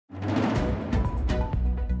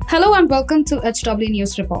Hello and welcome to HW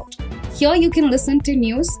News Report. Here you can listen to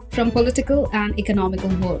news from political and economical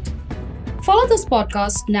world. Follow this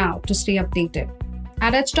podcast now to stay updated.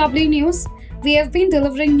 At HW News, we have been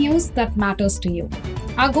delivering news that matters to you.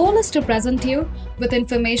 Our goal is to present you with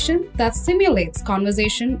information that simulates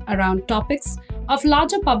conversation around topics of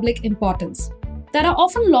larger public importance that are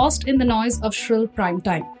often lost in the noise of shrill prime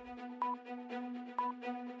time.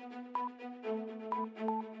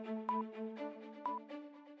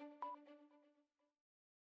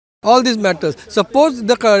 All this matters. Suppose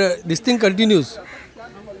this thing continues,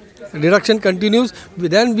 reduction continues,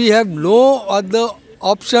 then we have no other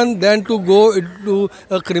option than to go into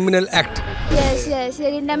a criminal act. Yes.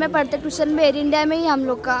 Air India में पढ़ते tuition में air India में ही हम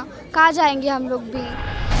लोग का कहाँ जाएंगे हम लोग भी.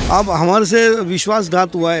 अब हमारे से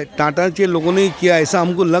विश्वासघात हुआ है, टाटा के लोगों ने किया, ऐसा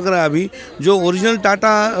हमको लग रहा है. अभी जो ओरिजिनल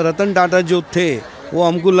टाटा रतन टाटा जो थे वो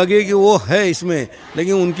हमको लगे कि वो है इसमें,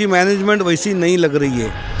 लेकिन उनकी मैनेजमेंट वैसी नहीं लग रही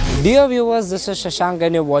है. Dear viewers, this is Shashank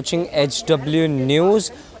and you're watching HW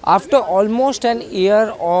News. After almost an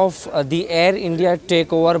year of the Air India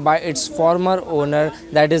takeover by its former owner,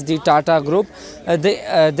 that is the Tata Group,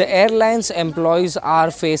 the airline's employees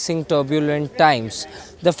are facing turbulent times.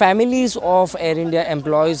 The families of Air India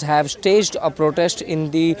employees have staged a protest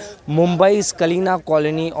in the Mumbai's Kalina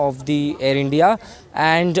colony of the Air India,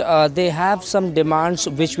 and they have some demands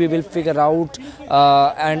which we will figure out.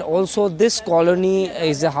 And also this colony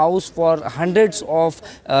is a house for hundreds of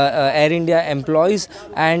Air India employees,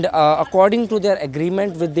 and according to their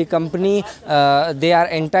agreement with the company, they are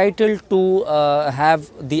entitled to have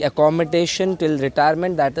the accommodation till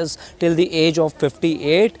retirement, that is till the age of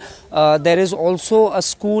 58. There is also a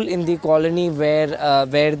school in the colony where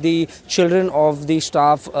the children of the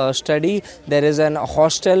staff study. There is an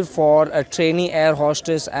hostel for trainee air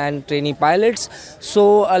hostess and trainee pilots.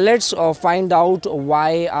 So let's find out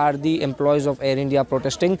why are the employees of Air India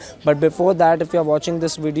protesting. But before that, if you are watching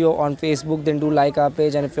this video on Facebook, then do like our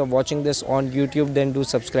page, and if you are watching this on YouTube, then do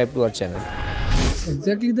subscribe to our channel.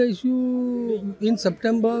 Exactly the issue. In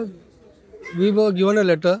September, we were given a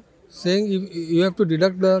letter saying you have to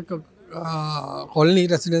deduct the colony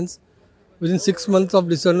residents within 6 months of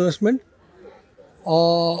disinvestment,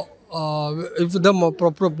 or if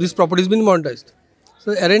this property has been monetized.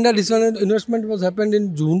 So Air India disinvestment was happened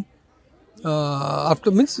in June. In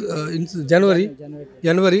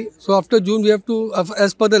January. So after June, we have to,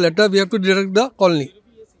 as per the letter, we have to deduct the colony.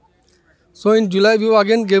 So in July, we were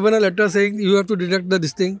again given a letter saying you have to deduct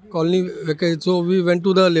this thing, colony vacation. So we went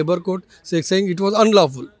to the labor court saying it was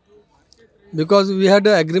unlawful, because we had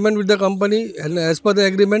an agreement with the company, and as per the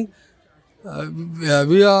agreement,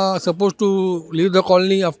 we are supposed to leave the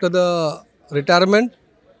colony after the retirement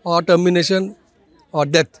or termination or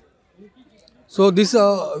death. So this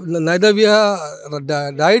neither we are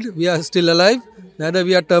died, we are still alive, neither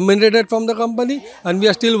we are terminated from the company, and we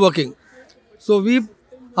are still working. So we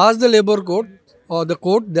asked the labor court or the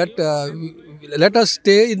court that let us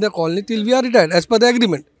stay in the colony till we are retired as per the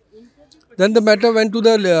agreement. Then the matter went to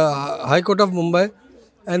the High Court of Mumbai,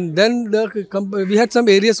 and then we had some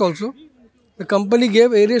areas also. The company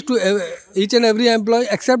gave areas to each and every employee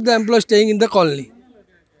except the employee staying in the colony.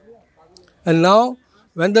 And now,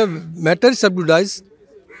 when the matter is subjudiced,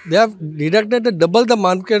 they have deducted double the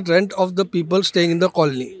market rent of the people staying in the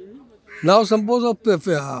colony. Now, suppose if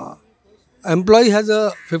employee has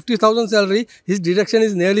a 50,000 salary, his deduction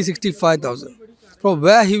is nearly 65,000. From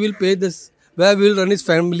where he will pay this? Where will run his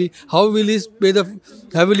family? How will he pay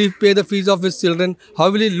the fees of his children?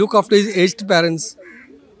 How will he look after his aged parents?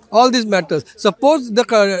 All these matters. Suppose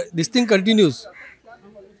this thing continues,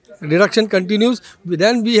 reduction continues,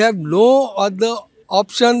 then we have no other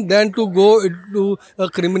option than to go into a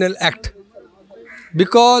criminal act,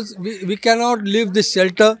 because we cannot leave this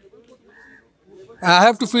shelter. I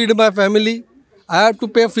have to feed my family. I have to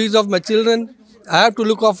pay fees of my children. I have to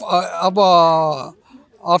look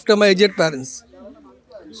after my aged parents.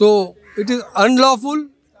 So it is unlawful,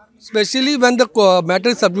 especially when the matter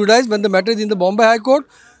is subjudiced, when the matter is in the Bombay High Court.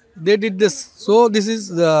 They did this. So this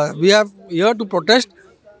is we are here to protest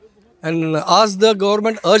and ask the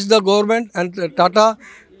government, urge the government and Tata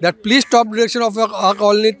that please stop deduction of our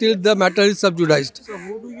colony till the matter is subjudiced. So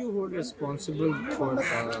who do you hold responsible for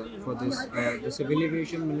this? The Civil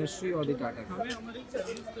Aviation Ministry or the Tata Group?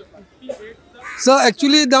 So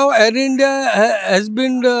actually now Air India has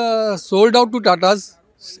been sold out to Tatas,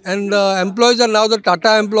 and the employees are now the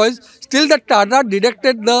Tata employees. Still the Tata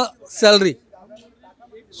deducted the salary.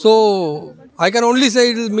 So I can only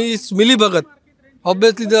say it's Mili Bhagat.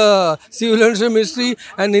 Obviously the Civil Aviation Ministry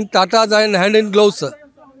and in Tata's are hand in gloves, sir.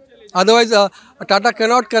 Otherwise Tata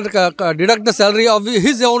cannot deduct the salary of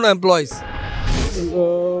his own employees.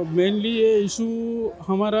 Mainly ये issue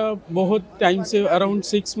हमारा बहुत time से around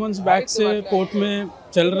 6 months back से court में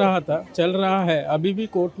चल रहा है, अभी भी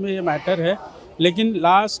कोर्ट में ये मैटर है। लेकिन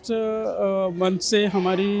लास्ट मंथ से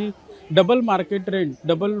हमारी डबल मार्केट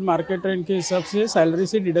रेंट के हिसाब से सैलरी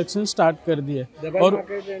से डिडक्शन स्टार्ट कर दिए। और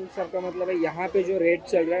मार्केट रेंट सर का मतलब है यहाँ पे जो रेट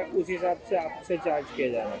चल रहा है उस हिसाब से आपसे चार्ज किया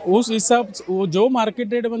जा रहा है। उस हिसाब से वो जो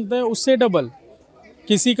मार्केट रेट बनता है उससे डबल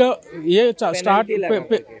किसी का ये स्टार्ट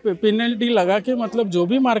पेनल्टी लगा के, मतलब जो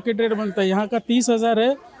भी मार्केट रेट बनता है यहाँ का 30,000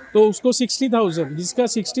 है तो उसको 60,000, जिसका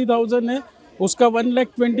 60,000 है उसका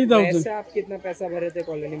 1,20,000। वैसे आप कितना पैसा भरे थे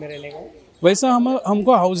कॉलोनी में रहने का? वैसा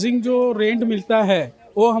हमको हाउसिंग जो रेंट मिलता है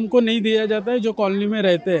वो हमको नहीं दिया जाता है जो कॉलोनी में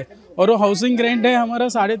रहते हैं। और वो हाउसिंग रेंट है हमारा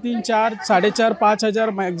 3,500, 4,500,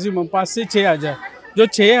 5,000 मैक्सिमम, 5 से 6,000। जो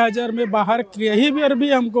 6,000 में बाहर कहीं भी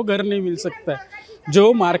हमको घर नहीं मिल सकता है।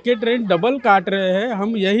 जो मार्केट रेंट डबल काट रहे हैं,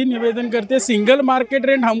 हम यही निवेदन करते हैं सिंगल मार्केट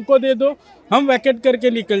रेंट हमको दे दो, हम वैकेट करके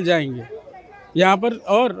निकल जाएंगे यहाँ पर।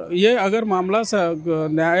 और ये अगर मामला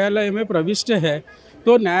न्यायालय में प्रविष्ट है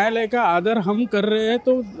तो न्यायालय का आदर हम कर रहे हैं,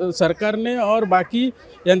 तो सरकार ने और बाकी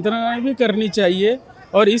यंत्रणाएं भी करनी चाहिए।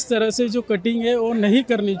 और इस तरह से जो कटिंग है वो नहीं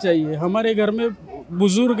करनी चाहिए। हमारे घर में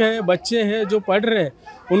बुजुर्ग है, बच्चे हैं जो पढ़ रहे हैं,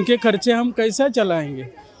 उनके खर्चे हम कैसा चलाएंगे?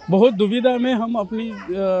 बहुत दुविधा में हम अपनी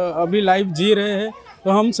अभी लाइफ जी रहे हैं।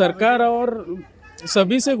 तो हम सरकार और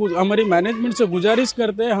सभी से, हमारी मैनेजमेंट से गुजारिश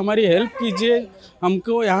करते हैं, हमारी हेल्प कीजिए,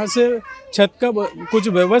 हमको यहाँ से छत का कुछ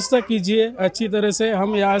व्यवस्था कीजिए अच्छी तरह से।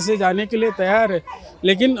 हम यहाँ से जाने के लिए तैयार है,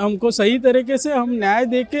 लेकिन हमको सही तरीके से हम न्याय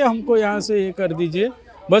दे के हमको यहाँ से ये कर दीजिए।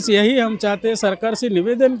 बस यही हम चाहते हैं। सरकार से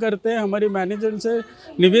निवेदन करते हैं, हमारी मैनेजमेंट से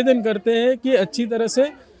निवेदन करते हैं कि अच्छी तरह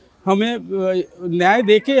से हमें न्याय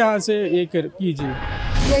दे के यहाँ से ये कीजिए।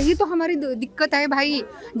 यही तो हमारी दिक्कत है भाई।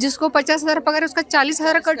 जिसको 50,000 पगार है उसका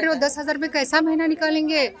 40,000 कट रहे हो, 10,000 रुपये कैसा महीना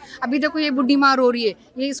निकालेंगे? अभी देखो ये बुढ़ी मार हो रही है,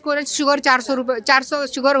 ये इसको शुगर 400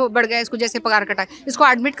 शुगर बढ़ गया, इसको जैसे पगार कटा, इसको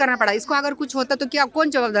एडमिट करना पड़ा। इसको अगर कुछ होता तो क्या कौन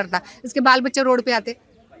जवाबदार था? इसके बाल बच्चे रोड पे आते।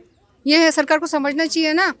 ये है, सरकार को समझना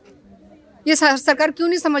चाहिए ना। ये सरकार क्यों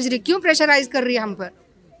नहीं समझ रही? क्यों प्रेशराइज कर रही है हम पर?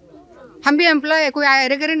 हम भी एम्प्लॉय है, कोई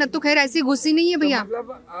अरे करे नत्तू खैर ऐसी घुसी नहीं है भैया। तो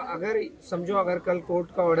मतलब अगर समझो अगर कल कोर्ट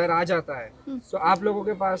का ऑर्डर आ जाता है तो आप लोगों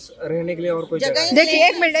के पास रहने के लिए और कोई जगह? देखिए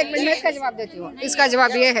एक मिनट मैं इसका जवाब देती हूँ। इसका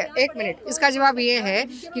जवाब ये है, एक मिनट, इसका जवाब ये है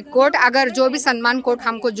कि कोर्ट अगर जो भी सम्मान कोर्ट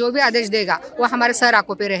हमको जो भी आदेश देगा वो हमारे सर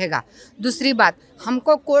आंखों पे रहेगा। दूसरी बात,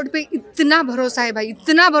 हमको कोर्ट पे इतना भरोसा है भाई,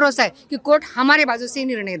 इतना भरोसा है कि कोर्ट हमारे बाजू से ही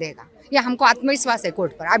निर्णय देगा। या हमको आत्मविश्वास है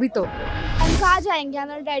कोर्ट पर। अभी तो हम कहाँ जाएंगे?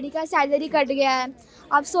 हमारे डैडी का सैलरी कट गया है।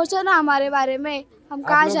 आप सोचो ना हमारे बारे में, हम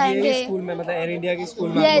कहाँ जाएंगे? स्कूल में, मतलब एयर इंडिया की स्कूल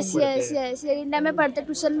में? यस एयर इंडिया में पढ़ते,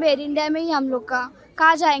 ट्यूशन में एयर इंडिया में ही हम लोग का।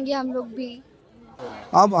 कहाँ जाएंगे हम लोग भी?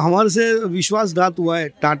 अब हमारे से विश्वासघात हुआ है,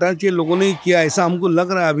 टाटा के लोगों ने किया, ऐसा हमको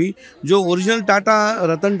लग रहा है। अभी जो ओरिजिनल टाटा,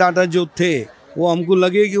 रतन टाटा जो थे, वो हमको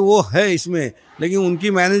लगे कि वो है इसमें, लेकिन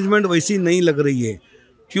उनकी मैनेजमेंट वैसी नहीं लग रही है।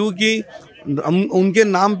 क्योंकि उनके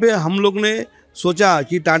नाम पे हम लोग ने सोचा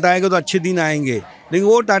कि टाटा आएगा तो अच्छे दिन आएंगे, लेकिन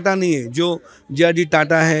वो टाटा नहीं है। जो जे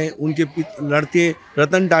टाटा है, उनके लड़के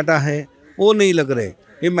रतन टाटा है, वो नहीं लग रहे।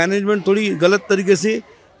 ये मैनेजमेंट थोड़ी गलत तरीके से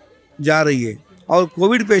जा रही है। और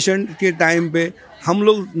कोविड पेशेंट के टाइम पे हम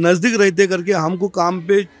लोग नज़दीक रहते करके हमको काम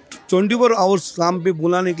पे 24 आवर्स काम पे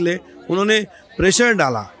बुलाने के लिए उन्होंने प्रेशर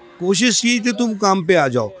डाला, कोशिश की कि तुम काम पे आ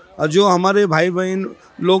जाओ। और जो हमारे भाई बहन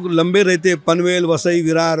लोग लंबे रहते, पनवेल, वसई,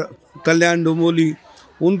 विरार, कल्याण, डोंबिवली,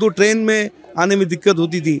 उनको ट्रेन में आने में दिक्कत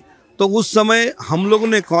होती थी। तो उस समय हम लोगों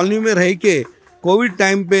ने कॉलोनी में रह के कोविड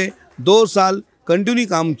टाइम पे 2 साल कंटिन्यू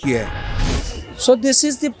काम किया है। So this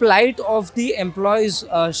is the plight of the employees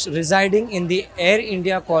residing in the Air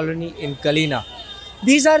India colony in Kalina.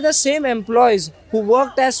 These are the same employees who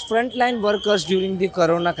worked as frontline workers during the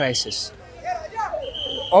corona crisis.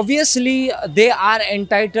 Obviously, they are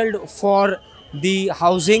entitled for the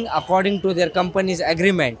housing according to their company's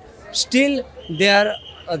agreement. Still,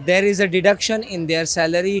 there is a deduction in their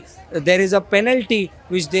salary. There is a penalty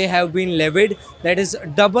which they have been levied, that is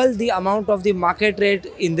double the amount of the market rate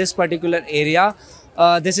in this particular area.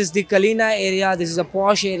 This is the Kalina area. This is a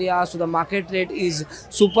posh area, so the market rate is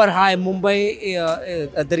super high. Mumbai,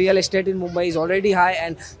 the real estate in Mumbai is already high,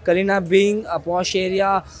 and Kalina being a posh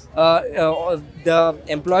area, the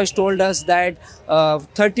employees told us that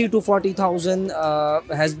 30 to 40,000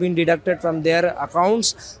 has been deducted from their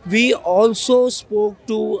accounts. We also spoke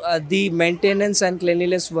to the maintenance and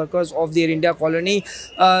cleanliness workers of the Air India colony.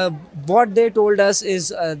 What they told us is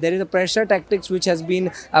there is a pressure tactics which has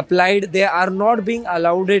been applied. They are not being being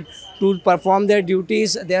allowed it to perform their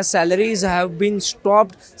duties. Their salaries have been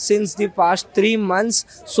stopped since the past 3 months,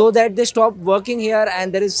 so that they stop working here,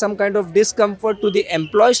 and there is some kind of discomfort to the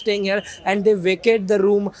employees staying here, and they vacate the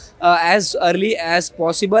room as early as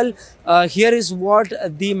possible. Here is what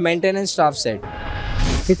the maintenance staff said.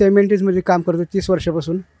 इथे मेंटेनन्समध्ये काम करतो 30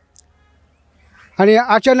 वर्षापासून आणि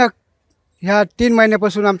अचानक ह्या 3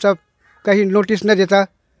 महिन्यापासून आमचा काही नोटीस न देता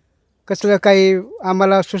कसलं काही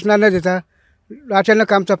आम्हाला सूचना न देता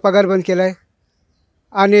अचानक आमचा पगार बंद केला आहे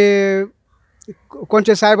आणि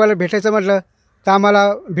कोणत्या साहेबाला भेटायचं म्हटलं तर आम्हाला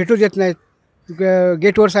भेटू देत नाहीत.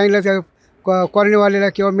 गेटवर सांगितलं त्या कॉलनीवाल्याला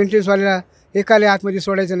किंवा मेंटेनन्सवाल्याला एकाला आतमध्ये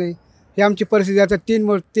सोडायचं नाही. ही आमची परिस्थिती आता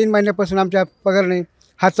 3 महिन्यापासून आमचा पगार नाही.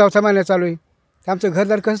 हा 4था महिना चालू आहे. आमचं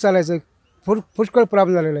घरदार कसं चालायचं पुष्कळ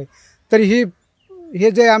प्रॉब्लेम झालेला आहे. तर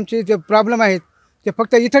हे जे आमचे जे प्रॉब्लेम आहेत ते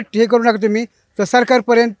फक्त इथं हे करू नका तुम्ही, तर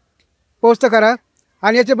सरकारपर्यंत पोहोचतं करा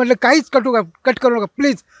आणि याच्यामधलं काहीच कट करू नका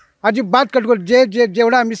प्लीज. अजिबात कट करू.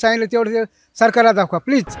 जेवढं आम्ही सांगितलं तेवढं सरकारला दाखवा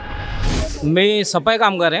प्लीज. मी सफाई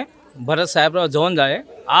कामगार आहे, भरत साहेबराव जवण जाळे.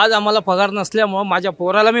 आज आम्हाला पगार नसल्यामुळं माझ्या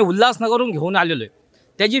पोराला मी उल्हासनगरहून घेऊन आलेलो आहे.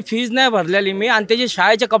 त्याची फीज नाही भरलेली मी, आणि त्याची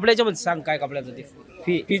शाळेच्या कपड्याच्या सांग काय कपड्याचं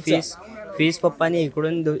ते फीस पप्पाने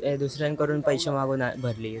इकडून दुसऱ्यांकडून पैसे मागून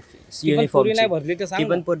भरली. युनिफॉर्म नाही भरली, ती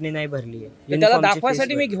पण पूर्ण नाही भरली. त्याला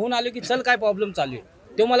दाखवायसाठी मी घेऊन आलो की चल काय प्रॉब्लेम चालू आहे.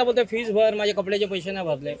 तो मला बोलतो फीस भर, माझे कपड्याचे पैसे नहीं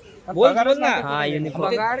भरले. बोल ना. हाँ,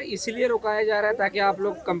 यूनिफॉर्म पगार इसलिए रुकाया जा रहा है ताकि आप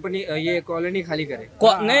लोग कंपनी ये कॉलोनी खाली करें.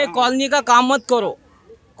 नहीं, कॉलोनी का काम मत करो,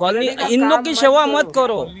 कॉलोनी इन लोग की सेवा मत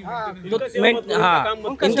करो. तो हाँ,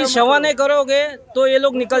 इनकी सेवा नहीं करोगे तो ये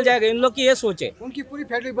लोग निकल जाएंगे. इन लोग की ये सोचे. उनकी पूरी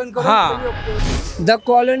फैक्ट्री बंद करो. हाँ. The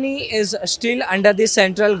colony is still under the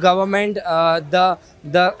central government.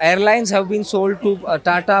 The airlines have been sold to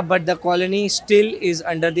Tata, but the colony still is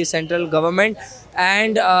under the central government.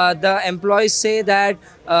 And the employees say that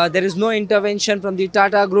there is no intervention from the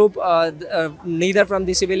Tata group, neither from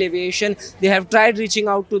the civil aviation. They have tried reaching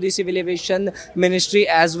out to the civil aviation ministry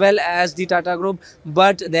as well as the Tata group,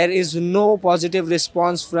 but there is no positive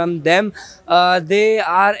response from them. They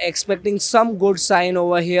are expecting some good sign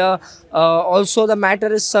over here. Also, the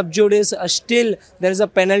matter is sub judice. Still, there is a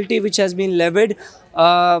penalty which has been levied.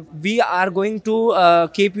 We are going to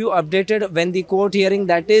keep you updated when the court hearing,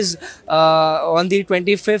 that is on the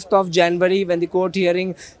 25th of January, when the court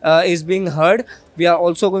hearing is being heard. We are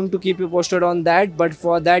also going to keep you posted on that, but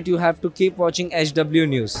for that you have to keep watching HW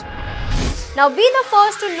News. Now be the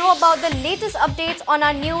first to know about the latest updates on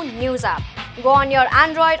our new news app. Go on your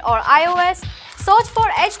Android or iOS, search for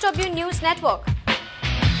HW News Network.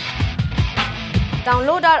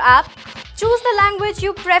 Download our app, choose the language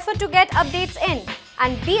you prefer to get updates in,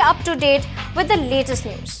 and be up to date with the latest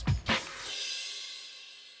news.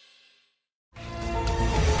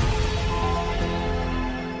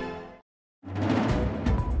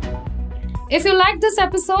 If you like this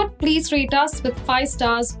episode, please rate us with 5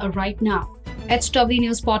 stars right now. HW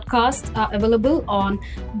News podcasts are available on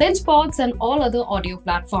BingePods and all other audio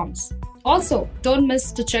platforms. Also, don't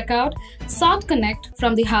miss to check out South Connect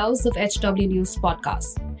from the House of HW News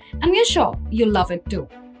podcast. And we're sure you'll love it too.